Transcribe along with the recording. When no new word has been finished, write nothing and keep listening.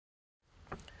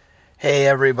Hey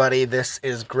everybody, this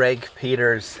is Greg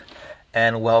Peters,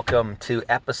 and welcome to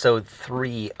episode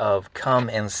 3 of Come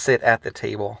and Sit at the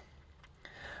Table,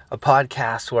 a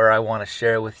podcast where I want to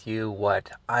share with you what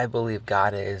I believe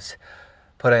God is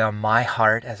putting on my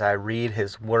heart as I read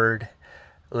His Word,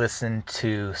 listen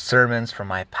to sermons from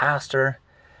my pastor,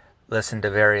 listen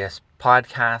to various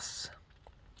podcasts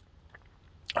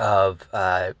of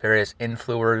various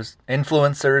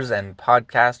influencers and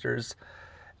podcasters,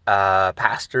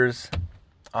 pastors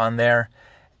on there.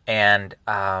 And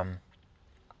I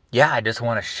just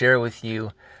want to share with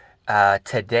you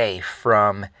today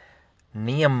from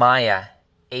Nehemiah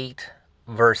 8,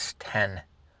 verse 10,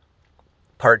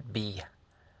 part B.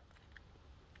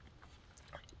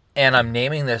 And I'm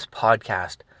naming this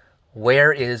podcast,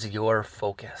 Where is Your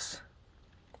Focus?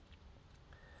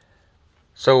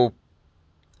 So,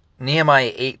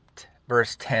 Nehemiah 8,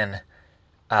 verse 10,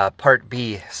 part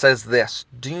B says this: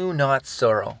 Do not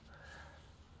sorrow,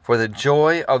 for the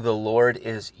joy of the Lord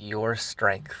is your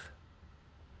strength.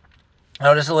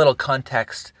 Now, just a little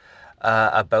context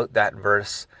about that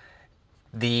verse.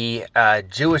 The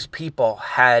Jewish people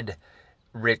had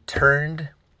returned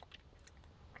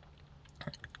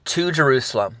to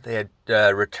Jerusalem. They had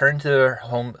returned to their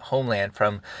homeland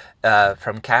from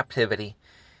captivity,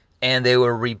 and they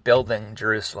were rebuilding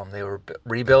Jerusalem. They were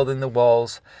rebuilding the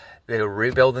walls. They were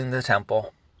rebuilding the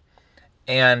temple,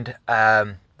 and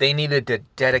they needed to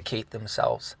dedicate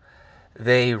themselves.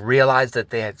 They realized that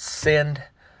they had sinned,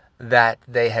 that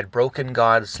they had broken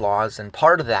God's laws, and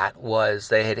part of that was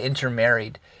they had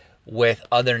intermarried with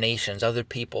other nations, other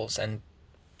peoples, and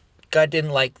God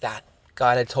didn't like that.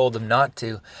 God had told them not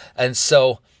to. And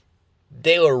so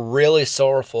they were really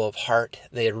sorrowful of heart.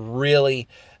 They had really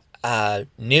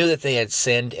knew that they had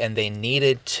sinned, and they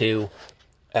needed to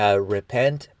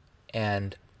repent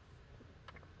and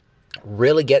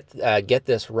really get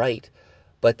this right.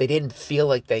 But they didn't feel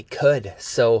like they could.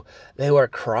 So they were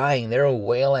crying. They were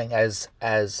wailing as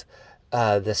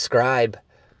the scribe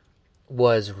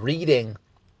was reading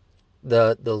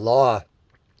the law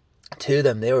to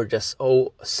them. They were just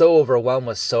so overwhelmed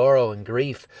with sorrow and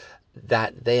grief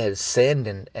that they had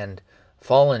sinned and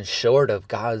fallen short of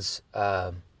God's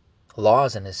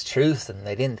laws and His truth, and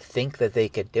they didn't think that they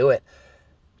could do it.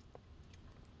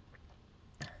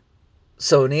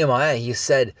 So Nehemiah, he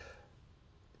said,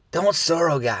 don't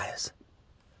sorrow, guys,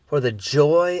 for the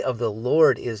joy of the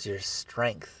Lord is your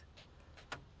strength.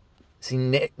 See,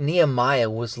 Nehemiah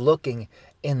was looking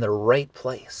in the right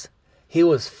place. He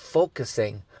was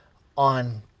focusing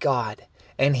on God,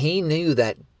 and he knew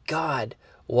that God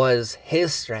was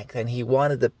his strength, and he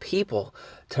wanted the people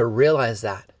to realize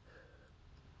that.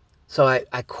 So I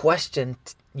question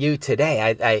you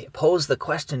today. I pose the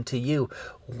question to you: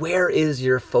 where is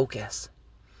your focus?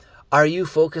 Are you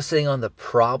focusing on the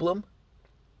problem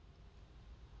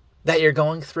that you're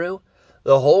going through?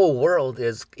 The whole world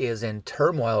is in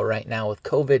turmoil right now with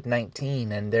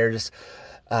COVID-19, and there's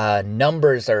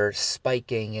numbers are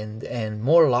spiking, and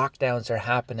more lockdowns are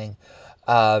happening.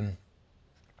 And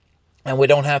we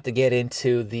don't have to get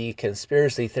into the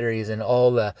conspiracy theories and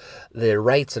all the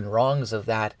rights and wrongs of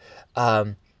that,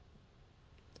 because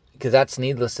that's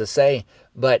needless to say.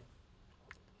 But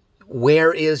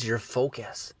where is your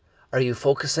focus? Are you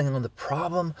focusing on the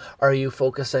problem, or are you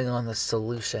focusing on the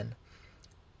solution?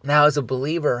 Now, as a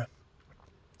believer,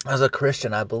 as a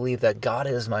Christian, I believe that God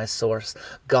is my source.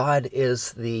 God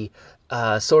is the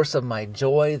source of my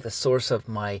joy, the source of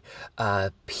my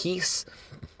peace.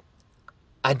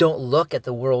 I don't look at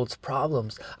the world's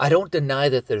problems. I don't deny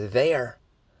that they're there.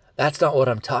 That's not what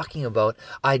I'm talking about.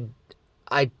 I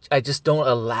just don't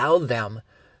allow them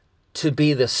to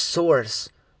be the source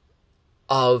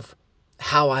of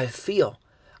how I feel.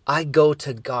 I go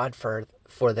to God for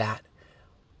that.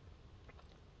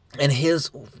 And His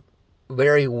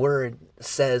very word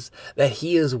says that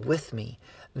He is with me,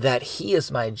 that He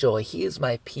is my joy, He is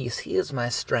my peace, He is my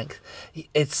strength.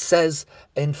 It says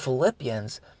in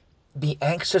Philippians, be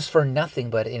anxious for nothing,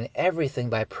 but in everything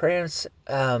by prayer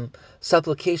and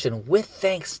supplication with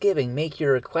thanksgiving make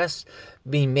your requests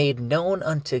be made known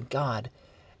unto God,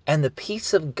 and the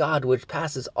peace of God which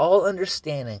passes all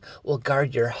understanding will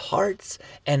guard your hearts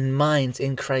and minds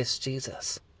in Christ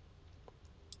Jesus.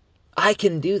 I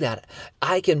can do that.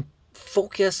 I can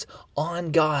focus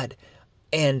on God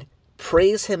and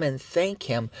praise Him and thank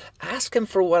Him. Ask Him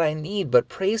for what I need, but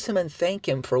praise Him and thank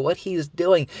Him for what He is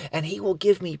doing, and He will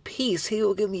give me peace. He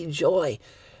will give me joy.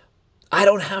 I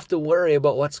don't have to worry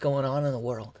about what's going on in the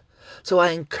world. So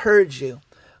I encourage you,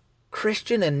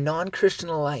 Christian and non-Christian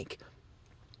alike,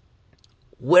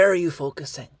 where are you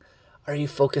focusing? Are you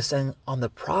focusing on the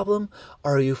problem,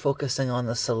 or are you focusing on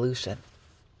the solution?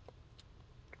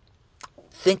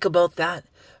 Think about that.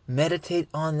 Meditate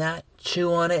on that.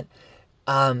 Chew on it.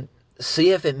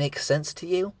 See if it makes sense to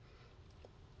you.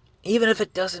 Even if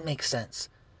it doesn't make sense,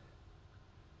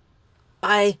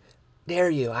 I dare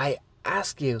you, I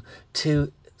ask you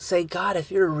to say, God,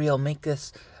 if you're real, make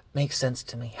this make sense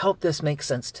to me. Help this make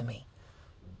sense to me.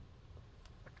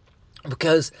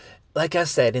 Because, like I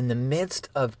said, in the midst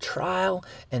of trial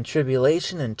and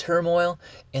tribulation and turmoil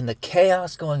and the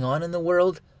chaos going on in the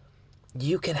world,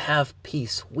 you can have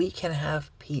peace. We can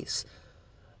have peace.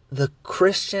 The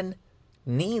Christian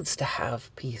needs to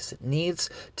have peace. It needs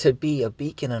to be a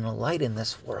beacon and a light in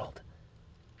this world.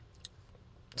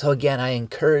 So again, I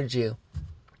encourage you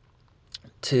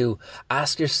to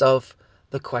ask yourself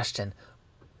the question,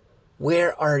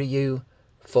 where are you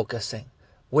focusing?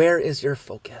 Where is your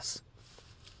focus?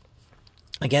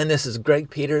 Again, this is Greg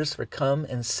Peters for Come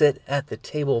and Sit at the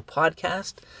Table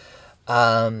podcast.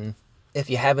 If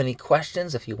you have any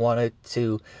questions, if you wanted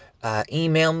to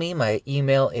email me, my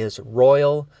email is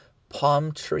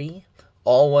royalpalmtree,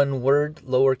 all one word,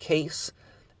 lowercase,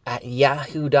 at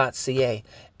yahoo.ca.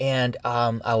 And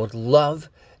I would love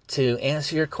to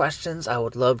answer your questions. I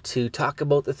would love to talk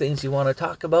about the things you want to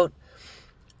talk about.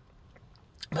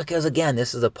 Because again,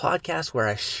 this is a podcast where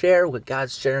I share what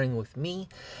God's sharing with me.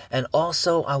 And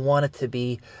also I want it to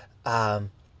be a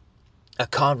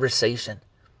conversation.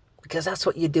 Because that's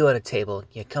what you do at a table.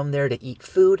 You come there to eat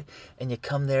food, and you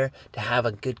come there to have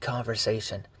a good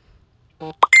conversation.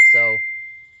 So,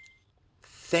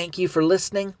 thank you for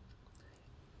listening.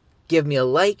 Give me a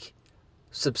like,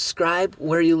 subscribe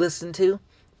where you listen,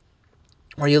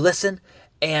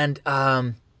 and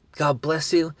God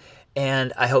bless you,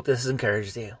 and I hope this has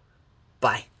encouraged you.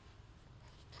 Bye.